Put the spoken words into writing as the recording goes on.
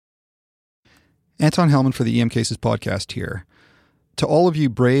Anton Hellman for the EM Cases podcast here. To all of you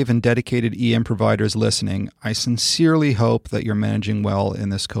brave and dedicated EM providers listening, I sincerely hope that you're managing well in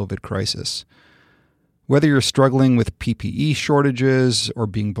this COVID crisis. Whether you're struggling with PPE shortages or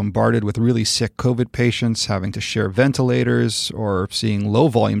being bombarded with really sick COVID patients, having to share ventilators, or seeing low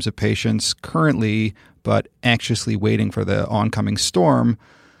volumes of patients currently but anxiously waiting for the oncoming storm,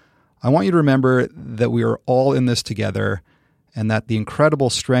 I want you to remember that we are all in this together and that the incredible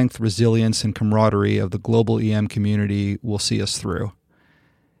strength, resilience, and camaraderie of the global EM community will see us through.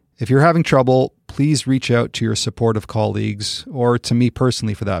 If you're having trouble, please reach out to your supportive colleagues, or to me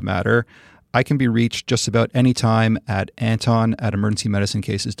personally for that matter. I can be reached just about any time at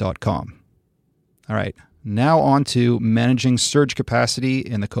anton@emergencymedicinecases.com. All right, now on to managing surge capacity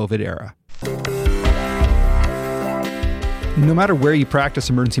in the COVID era. No matter where you practice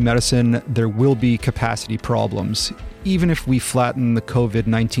emergency medicine, there will be capacity problems. Even if we flatten the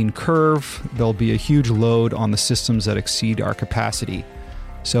COVID-19 curve, there'll be a huge load on the systems that exceed our capacity.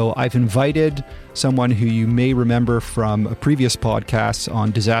 So I've invited someone who you may remember from a previous podcast on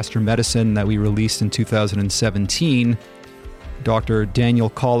disaster medicine that we released in 2017, Dr.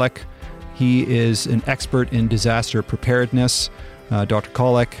 Daniel Kolek. He is an expert in disaster preparedness. Dr.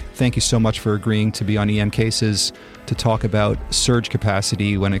 Kolek, thank you so much for agreeing to be on EM Cases to talk about surge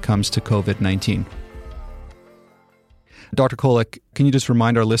capacity when it comes to COVID-19. Dr. Kolek, can you just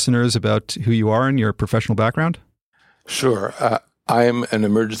remind our listeners about who you are and your professional background? Sure. I'm an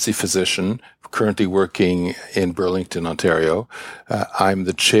emergency physician currently working in Burlington, Ontario. I'm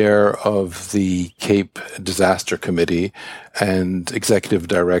the chair of the CAPE Disaster Committee and executive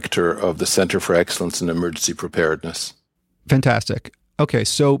director of the Center for Excellence in Emergency Preparedness. Fantastic. Okay,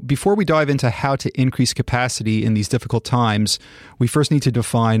 so before we dive into how to increase capacity in these difficult times, we first need to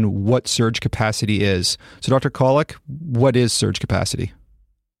define what surge capacity is. So Dr. Kolek, what is surge capacity?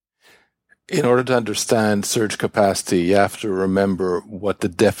 In order to understand surge capacity, you have to remember what the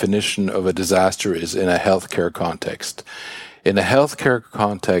definition of a disaster is in a healthcare context. In a healthcare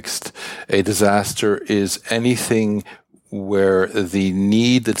context, a disaster is anything where the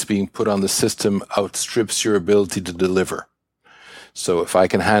need that's being put on the system outstrips your ability to deliver. So if I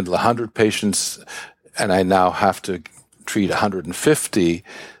can handle 100 patients and I now have to treat 150,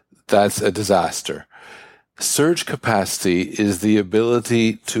 that's a disaster. Surge capacity is the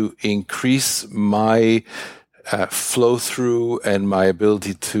ability to increase my flow through and my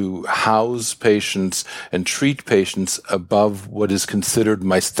ability to house patients and treat patients above what is considered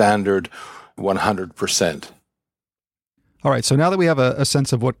my standard 100%. All right, so now that we have a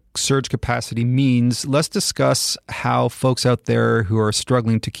sense of what surge capacity means, let's discuss how folks out there who are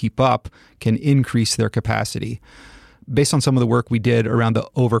struggling to keep up can increase their capacity. Based on some of the work we did around the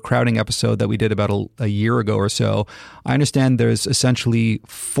overcrowding episode that we did about a year ago or so, I understand there's essentially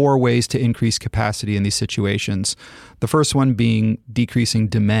 4 ways to increase capacity in these situations. The first one being decreasing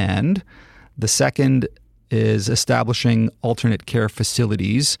demand. The second is establishing alternate care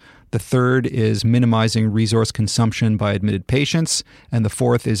facilities. The third is minimizing resource consumption by admitted patients. And the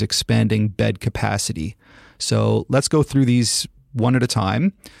fourth is expanding bed capacity. So let's go through these one at a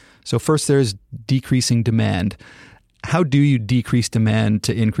time. So first, there's decreasing demand. How do you decrease demand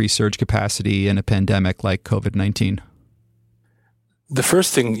to increase surge capacity in a pandemic like COVID-19? The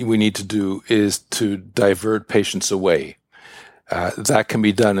first thing we need to do is to divert patients away. That can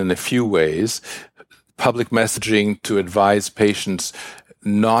be done in a few ways. Public messaging to advise patients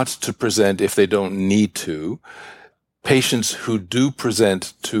not to present if they don't need to. Patients who do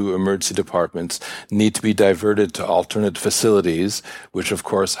present to emergency departments need to be diverted to alternate facilities, which of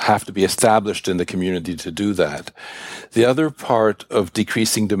course have to be established in the community to do that. The other part of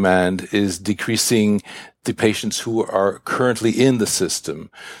decreasing demand is decreasing the patients who are currently in the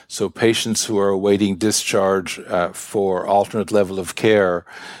system. So patients who are awaiting discharge for alternate level of care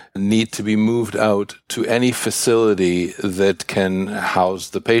need to be moved out to any facility that can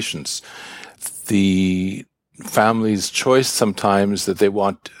house the patients. The family's choice sometimes that they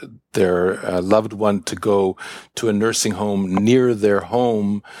want their loved one to go to a nursing home near their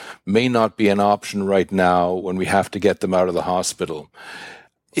home may not be an option right now when we have to get them out of the hospital.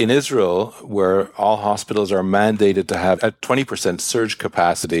 In Israel, where all hospitals are mandated to have a 20% surge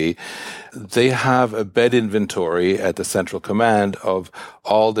capacity, they have a bed inventory at the central command of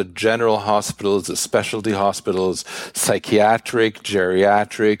all the general hospitals, the specialty hospitals, psychiatric,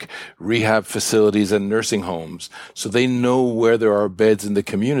 geriatric, rehab facilities, and nursing homes. So they know where there are beds in the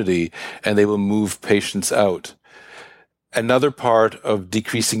community, and they will move patients out. Another part of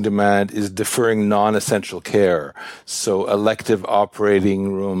decreasing demand is deferring non-essential care. So elective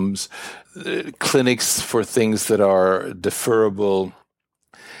operating rooms, clinics for things that are deferrable.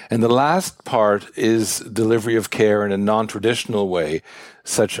 And the last part is delivery of care in a non-traditional way,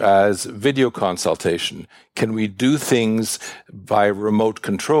 such as video consultation. Can we do things by remote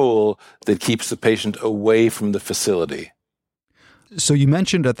control that keeps the patient away from the facility? So you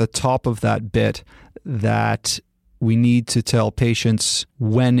mentioned at the top of that bit that we need to tell patients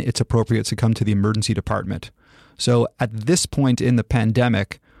when it's appropriate to come to the emergency department. So at this point in the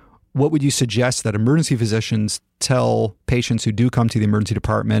pandemic, what would you suggest that emergency physicians tell patients who do come to the emergency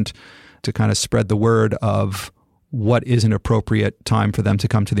department to kind of spread the word of what is an appropriate time for them to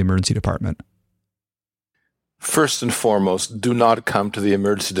come to the emergency department? First and foremost, do not come to the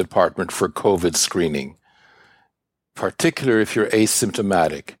emergency department for COVID screening, particularly if you're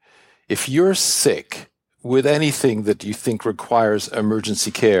asymptomatic. If you're sick with anything that you think requires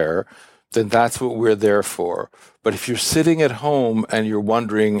emergency care, then that's what we're there for. But if you're sitting at home and you're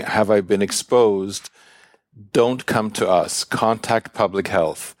wondering, have I been exposed? Don't come to us. Contact public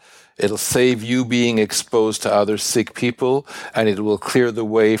health. It'll save you being exposed to other sick people, and it will clear the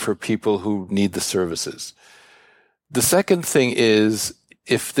way for people who need the services. The second thing is,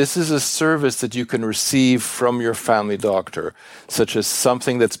 if this is a service that you can receive from your family doctor, such as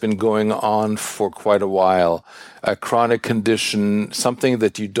something that's been going on for quite a while, a chronic condition, something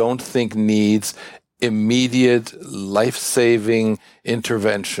that you don't think needs immediate life-saving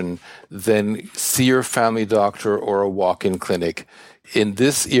intervention, then see your family doctor or a walk-in clinic. In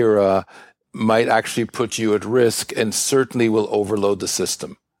this era, might actually put you at risk and certainly will overload the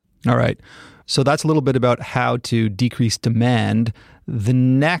system. All right. So that's a little bit about how to decrease demand. The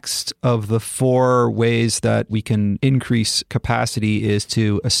next of the 4 ways that we can increase capacity is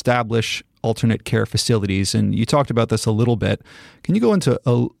to establish alternate care facilities. And you talked about this a little bit. Can you go into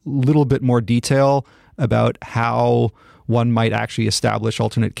a little bit more detail about how one might actually establish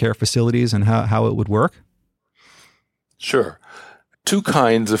alternate care facilities and how it would work? Sure. 2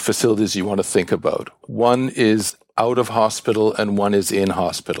 kinds of facilities you want to think about. One is out of hospital and one is in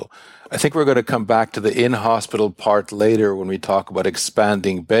hospital. I think we're going to come back to the in-hospital part later when we talk about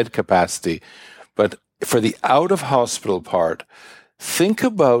expanding bed capacity. But for the out-of-hospital part, think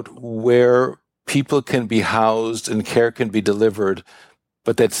about where people can be housed and care can be delivered,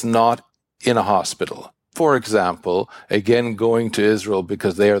 but that's not in a hospital. For example, again, going to Israel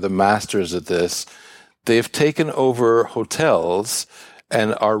because they are the masters at this, they've taken over hotels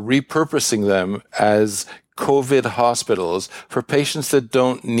and are repurposing them as COVID hospitals for patients that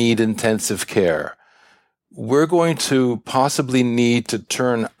don't need intensive care. We're going to possibly need to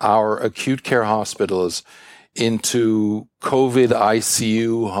turn our acute care hospitals into COVID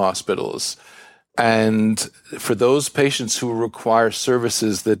ICU hospitals. And for those patients who require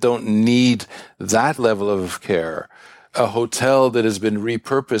services that don't need that level of care, a hotel that has been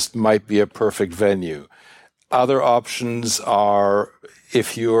repurposed might be a perfect venue. Other options are,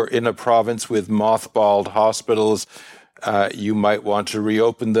 if you're in a province with mothballed hospitals, you might want to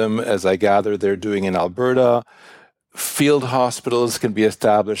reopen them, as I gather they're doing in Alberta. Field hospitals can be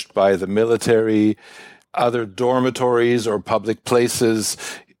established by the military. Other dormitories or public places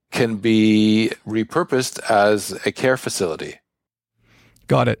can be repurposed as a care facility.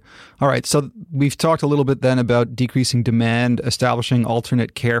 Got it. All right. So we've talked a little bit then about decreasing demand, establishing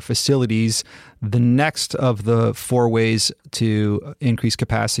alternate care facilities. The next of the 4 ways to increase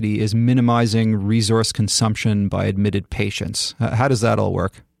capacity is minimizing resource consumption by admitted patients. How does that all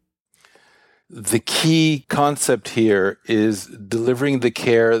work? The key concept here is delivering the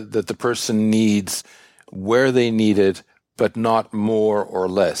care that the person needs where they need it, but not more or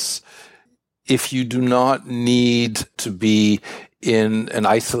less. If you do not need to be in an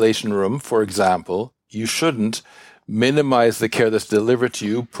isolation room, for example, you shouldn't minimize the care that's delivered to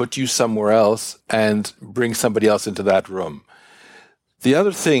you, put you somewhere else, and bring somebody else into that room. The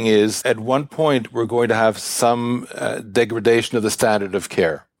other thing is, at one point, we're going to have some degradation of the standard of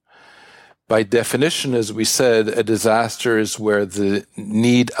care. By definition, as we said, a disaster is where the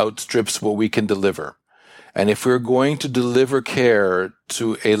need outstrips what we can deliver. And if we're going to deliver care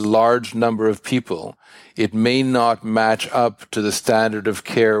to a large number of people, it may not match up to the standard of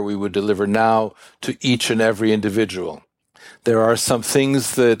care we would deliver now to each and every individual. There are some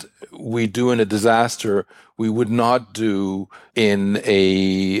things that we do in a disaster we would not do in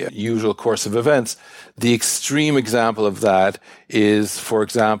a usual course of events. The extreme example of that is, for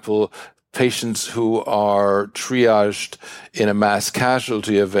example, patients who are triaged in a mass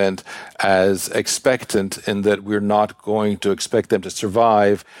casualty event as expectant, in that we're not going to expect them to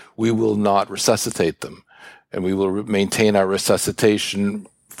survive. We will not resuscitate them, and we will maintain our resuscitation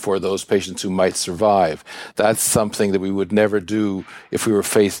for those patients who might survive. That's something that we would never do if we were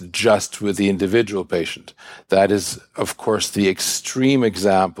faced just with the individual patient. That is, of course, the extreme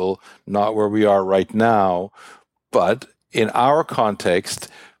example, not where we are right now, but in our context,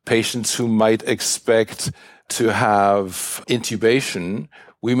 patients who might expect to have intubation,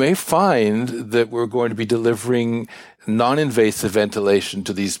 we may find that we're going to be delivering non-invasive ventilation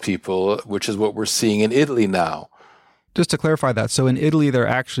to these people, which is what we're seeing in Italy now. Just to clarify that, so in Italy, they're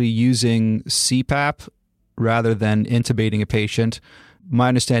actually using CPAP rather than intubating a patient. My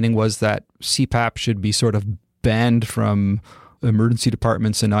understanding was that CPAP should be sort of banned from emergency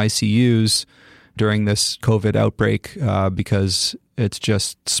departments and ICUs during this COVID outbreak because it's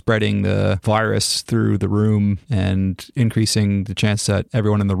just spreading the virus through the room and increasing the chance that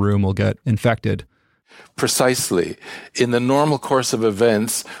everyone in the room will get infected. Precisely. In the normal course of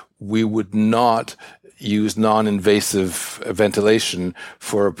events, we would not use non-invasive ventilation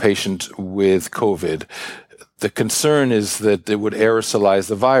for a patient with COVID. The concern is that it would aerosolize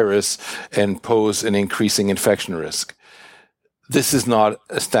the virus and pose an increasing infection risk. This is not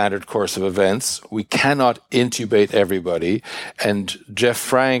a standard course of events. We cannot intubate everybody. And Jeff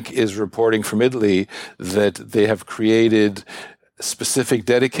Frank is reporting from Italy that they have created specific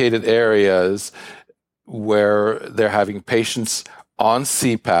dedicated areas where they're having patients on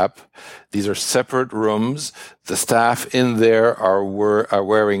CPAP. These are separate rooms. The staff in there are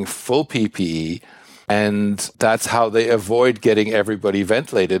wearing full PPE. And that's how they avoid getting everybody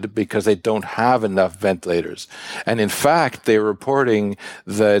ventilated, because they don't have enough ventilators. And in fact, they're reporting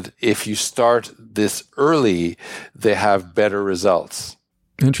that if you start this early, they have better results.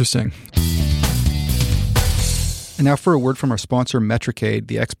 Interesting. And now for a word from our sponsor, Metricaid,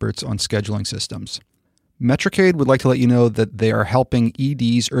 the experts on scheduling systems. Metricaid would like to let you know that they are helping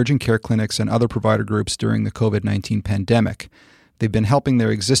EDs, urgent care clinics, and other provider groups during the COVID-19 pandemic. They've been helping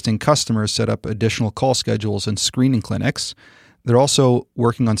their existing customers set up additional call schedules and screening clinics. They're also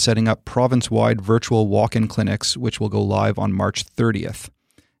working on setting up province-wide virtual walk-in clinics, which will go live on March 30th.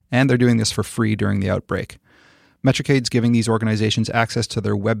 And they're doing this for free during the outbreak. Metricaid's giving these organizations access to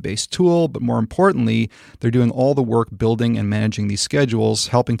their web-based tool, but more importantly, they're doing all the work building and managing these schedules,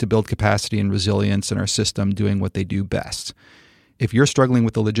 helping to build capacity and resilience in our system, doing what they do best. If you're struggling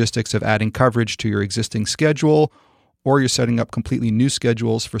with the logistics of adding coverage to your existing schedule, or you're setting up completely new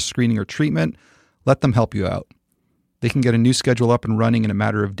schedules for screening or treatment, let them help you out. They can get a new schedule up and running in a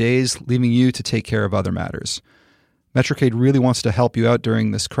matter of days, leaving you to take care of other matters. Metricaid really wants to help you out during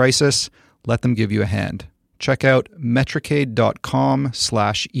this crisis. Let them give you a hand. Check out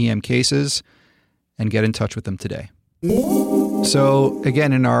metricaid.com/emcases and get in touch with them today. So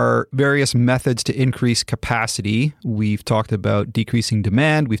again, in our various methods to increase capacity, we've talked about decreasing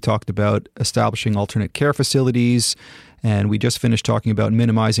demand, we've talked about establishing alternate care facilities, and we just finished talking about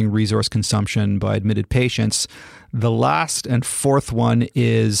minimizing resource consumption by admitted patients. The last and fourth one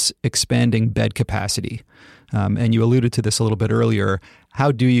is expanding bed capacity. And you alluded to this a little bit earlier.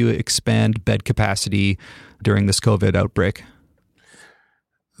 How do you expand bed capacity during this COVID outbreak?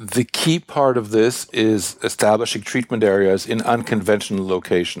 The key part of this is establishing treatment areas in unconventional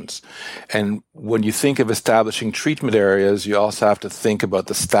locations. And when you think of establishing treatment areas, you also have to think about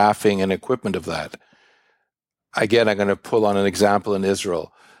the staffing and equipment of that. Again, I'm going to pull on an example in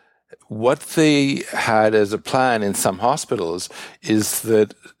Israel. What they had as a plan in some hospitals is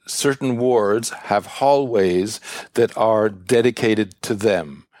that certain wards have hallways that are dedicated to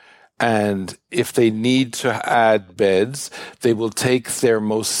them. And if they need to add beds, they will take their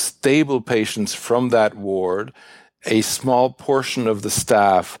most stable patients from that ward. A small portion of the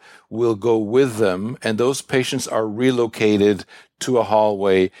staff will go with them, and those patients are relocated to a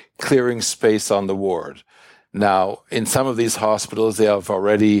hallway, clearing space on the ward. Now, in some of these hospitals, they have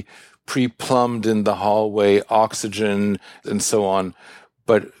already pre-plumbed in the hallway oxygen and so on,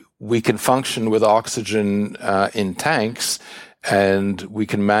 but we can function with oxygen in tanks, and we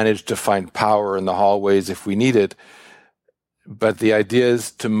can manage to find power in the hallways if we need it. But the idea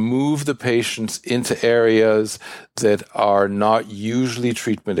is to move the patients into areas that are not usually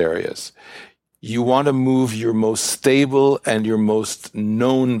treatment areas. You want to move your most stable and your most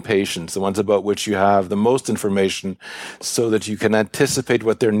known patients, the ones about which you have the most information, so that you can anticipate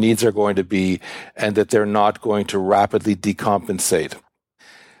what their needs are going to be and that they're not going to rapidly decompensate.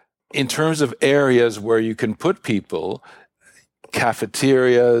 In terms of areas where you can put people,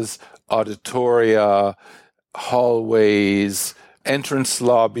 cafeterias, auditoria, hallways, entrance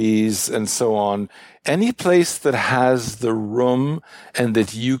lobbies, and so on. Any place that has the room and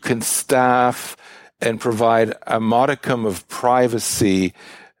that you can staff and provide a modicum of privacy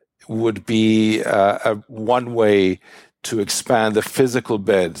would be one way to expand the physical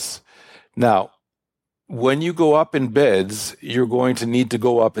beds. Now, when you go up in beds, you're going to need to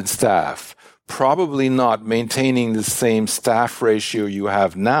go up in staff, probably not maintaining the same staff ratio you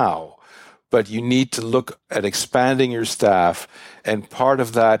have now, but you need to look at expanding your staff. And part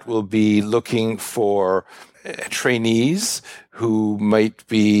of that will be looking for trainees who might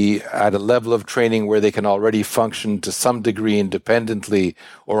be at a level of training where they can already function to some degree independently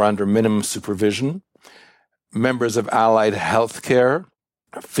or under minimum supervision. Members of allied healthcare,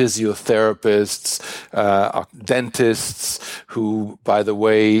 physiotherapists, dentists who, by the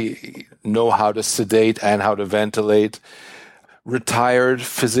way, know how to sedate and how to ventilate, retired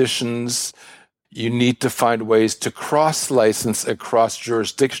physicians. You need to find ways to cross-license across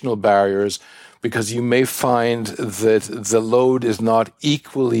jurisdictional barriers, because you may find that the load is not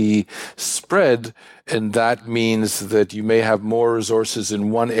equally spread, and that means that you may have more resources in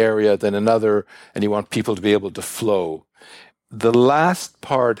one area than another, and you want people to be able to flow. The last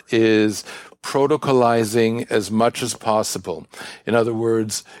part is protocolizing as much as possible. In other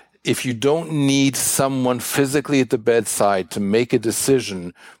words, if you don't need someone physically at the bedside to make a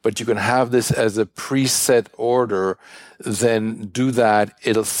decision, but you can have this as a preset order, then do that.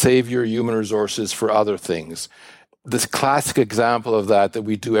 It'll save your human resources for other things. This classic example of that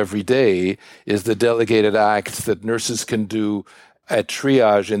we do every day is the delegated acts that nurses can do at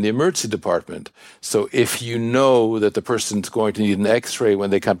triage in the emergency department. So if you know that the person's going to need an X-ray when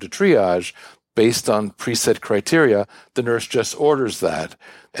they come to triage, based on preset criteria, the nurse just orders that,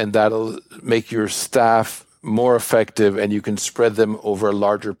 and that'll make your staff more effective, and you can spread them over a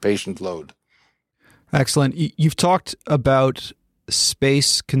larger patient load. Excellent. You've talked about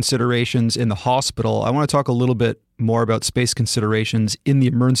space considerations in the hospital. I want to talk a little bit more about space considerations in the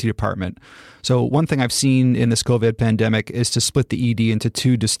emergency department. So one thing I've seen in this COVID pandemic is to split the ED into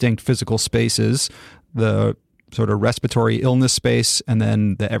two distinct physical spaces, the sort of respiratory illness space and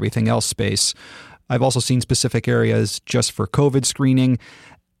then the everything else space. I've also seen specific areas just for COVID screening.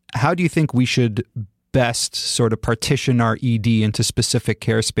 How do you think we should best sort of partition our ED into specific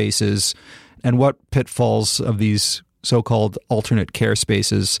care spaces, and what pitfalls of these so-called alternate care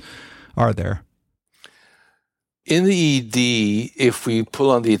spaces are there? In the ED, if we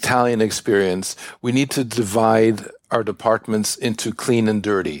pull on the Italian experience, we need to divide our departments into clean and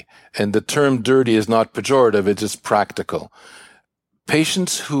dirty. And the term dirty is not pejorative, it's just practical.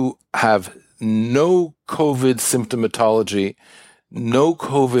 Patients who have no COVID symptomatology, no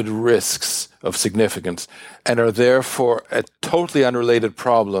COVID risks of significance, and are therefore a totally unrelated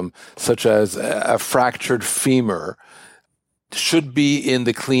problem, such as a fractured femur, should be in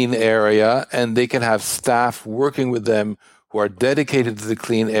the clean area, and they can have staff working with them who are dedicated to the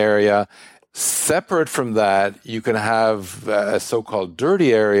clean area. Separate from that, you can have a so-called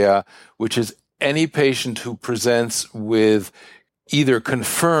dirty area, which is any patient who presents with either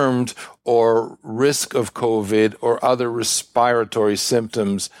confirmed or risk of COVID or other respiratory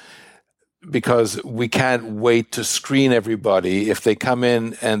symptoms, because we can't wait to screen everybody. If they come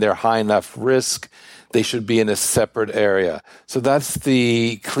in and they're high enough risk, they should be in a separate area. So that's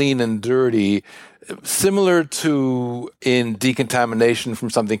the clean and dirty. Similar to in decontamination from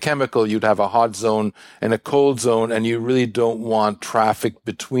something chemical, you'd have a hot zone and a cold zone, and you really don't want traffic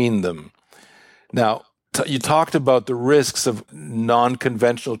between them. Now, you talked about the risks of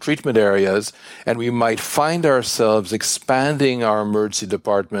non-conventional treatment areas, and we might find ourselves expanding our emergency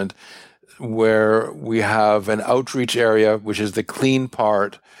department where we have an outreach area, which is the clean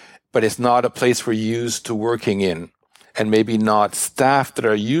part, but it's not a place we're used to working in, and maybe not staff that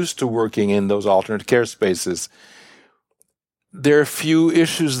are used to working in those alternate care spaces. There are a few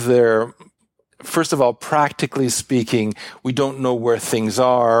issues there. First of all, practically speaking, we don't know where things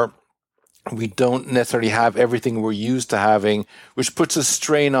are. We don't necessarily have everything we're used to having, which puts a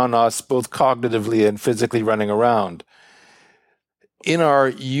strain on us both cognitively and physically running around. In our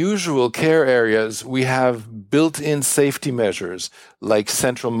usual care areas, we have built-in safety measures like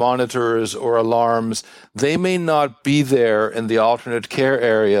central monitors or alarms. They may not be there in the alternate care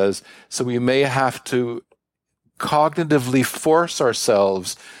areas, so we may have to cognitively force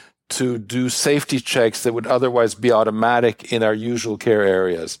ourselves to do safety checks that would otherwise be automatic in our usual care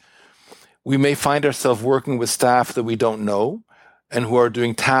areas. We may find ourselves working with staff that we don't know and who are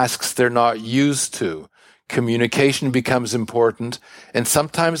doing tasks they're not used to. Communication becomes important, and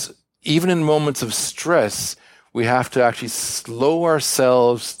sometimes, even in moments of stress, we have to actually slow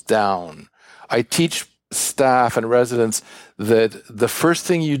ourselves down. I teach staff and residents that the first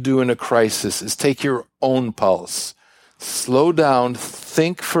thing you do in a crisis is take your own pulse. Slow down,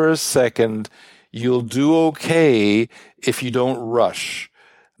 think for a second. You'll do okay if you don't rush.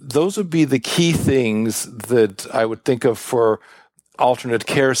 those would be the key things that I would think of for alternate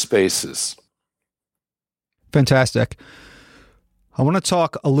care spaces. Fantastic. I want to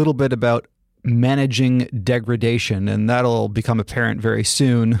talk a little bit about managing degradation, and that'll become apparent very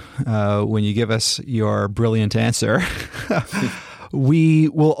soon when you give us your brilliant answer. We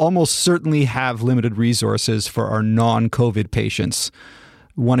will almost certainly have limited resources for our non-COVID patients,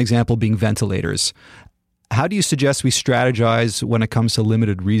 one example being ventilators. How do you suggest we strategize when it comes to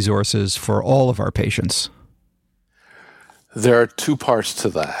limited resources for all of our patients? There are two parts to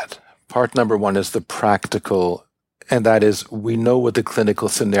that. Part number one is the practical, and that is we know what the clinical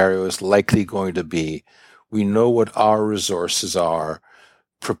scenario is likely going to be. We know what our resources are.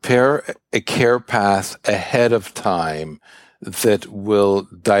 Prepare a care path ahead of time that will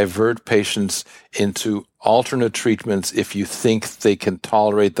divert patients into alternate treatments if you think they can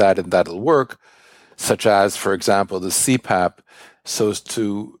tolerate that and that'll work, such as, for example, the CPAP, so as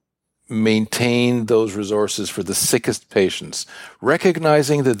to maintain those resources for the sickest patients,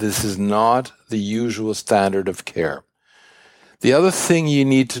 recognizing that this is not the usual standard of care. The other thing you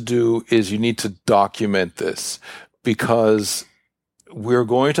need to do is you need to document this, because we're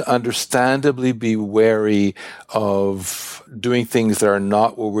going to understandably be wary of doing things that are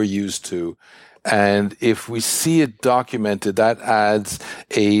not what we're used to. And if we see it documented, that adds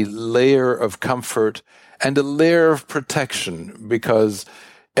a layer of comfort and a layer of protection, because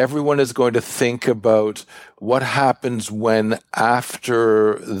everyone is going to think about what happens when,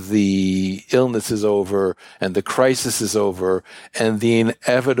 after the illness is over and the crisis is over and the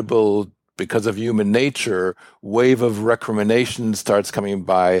inevitable, because of human nature, wave of recrimination starts coming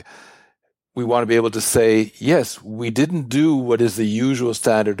by. We want to be able to say, yes, we didn't do what is the usual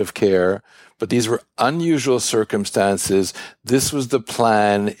standard of care, but these were unusual circumstances. This was the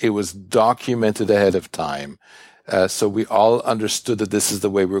plan. It was documented ahead of time. So we all understood that this is the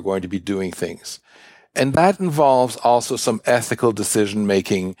way we're going to be doing things. And that involves also some ethical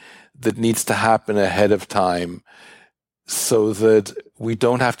decision-making that needs to happen ahead of time, so that we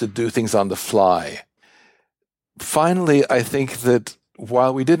don't have to do things on the fly. Finally, I think that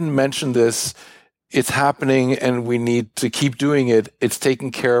while we didn't mention this, it's happening and we need to keep doing it. It's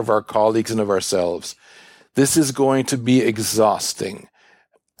taking care of our colleagues and of ourselves. This is going to be exhausting.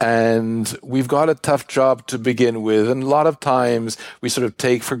 And we've got a tough job to begin with. And a lot of times we sort of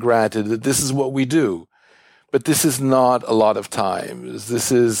take for granted that this is what we do. But this is not a lot of times.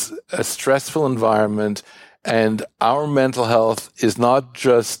 This is a stressful environment. And our mental health is not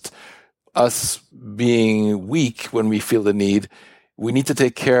just us being weak when we feel the need. We need to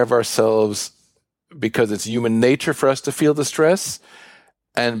take care of ourselves because it's human nature for us to feel the stress.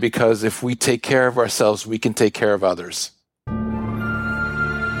 And because if we take care of ourselves, we can take care of others.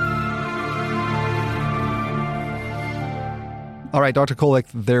 All right, Dr. Kolek,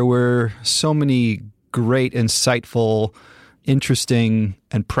 there were so many great, insightful, interesting,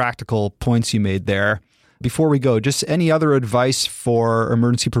 and practical points you made there. Before we go, just any other advice for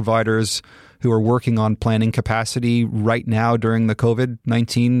emergency providers who are working on planning capacity right now during the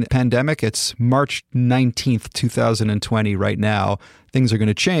COVID-19 pandemic? It's March 19th, 2020 right now. Things are going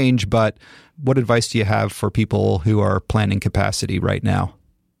to change, but what advice do you have for people who are planning capacity right now?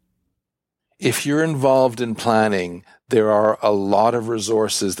 If you're involved in planning, there are a lot of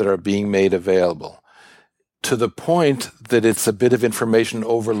resources that are being made available, to the point that it's a bit of information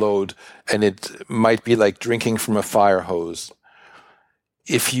overload and it might be like drinking from a fire hose.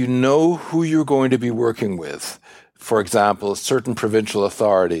 If you know who you're going to be working with, for example, certain provincial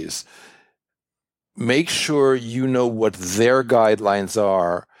authorities, make sure you know what their guidelines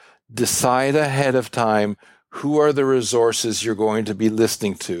are. Decide ahead of time who are the resources you're going to be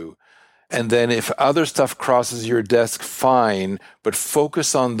listening to. And then if other stuff crosses your desk, fine, but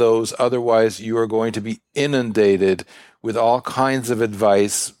focus on those. Otherwise, you are going to be inundated with all kinds of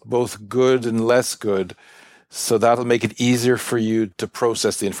advice, both good and less good. So that'll make it easier for you to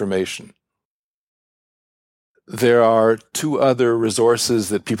process the information. There are two other resources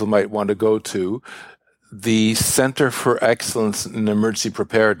that people might want to go to. The Center for Excellence in Emergency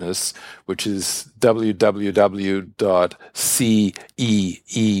Preparedness, which is www.ceep.ca,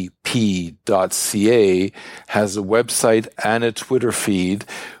 has a website and a Twitter feed.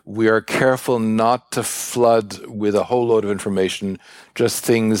 We are careful not to flood with a whole load of information, just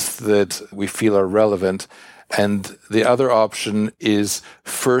things that we feel are relevant. And the other option is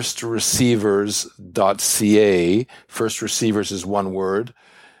firstreceivers.ca. First Receivers is one word.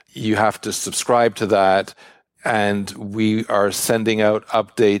 You have to subscribe to that, and we are sending out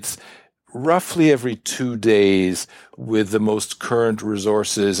updates roughly every 2 days with the most current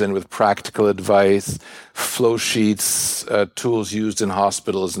resources and with practical advice, flow sheets, tools used in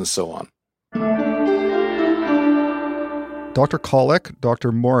hospitals, and so on. Dr. Kolek,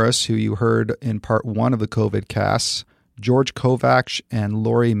 Dr. Morris, who you heard in part 1 of the COVID casts, George Kovacs, and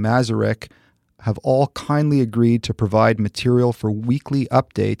Lori Mazurek have all kindly agreed to provide material for weekly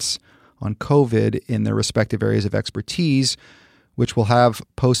updates on COVID in their respective areas of expertise, which we'll have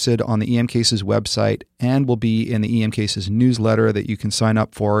posted on the EM Cases website and will be in the EM Cases newsletter that you can sign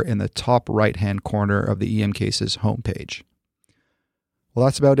up for in the top right-hand corner of the EM Cases homepage. Well,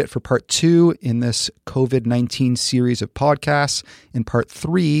 that's about it for part 2 in this COVID-19 series of podcasts. In part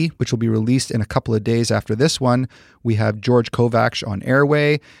 3, which will be released in a couple of days after this one, we have George Kovacs on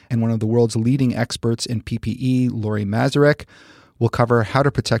airway and one of the world's leading experts in PPE, Lori Mazurek. We'll cover how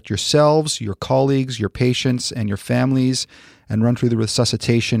to protect yourselves, your colleagues, your patients, and your families, and run through the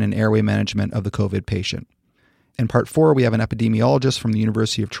resuscitation and airway management of the COVID patient. In part 4, we have an epidemiologist from the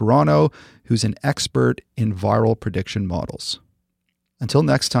University of Toronto who's an expert in viral prediction models. Until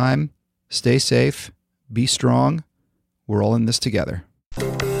next time, stay safe, be strong. We're all in this together.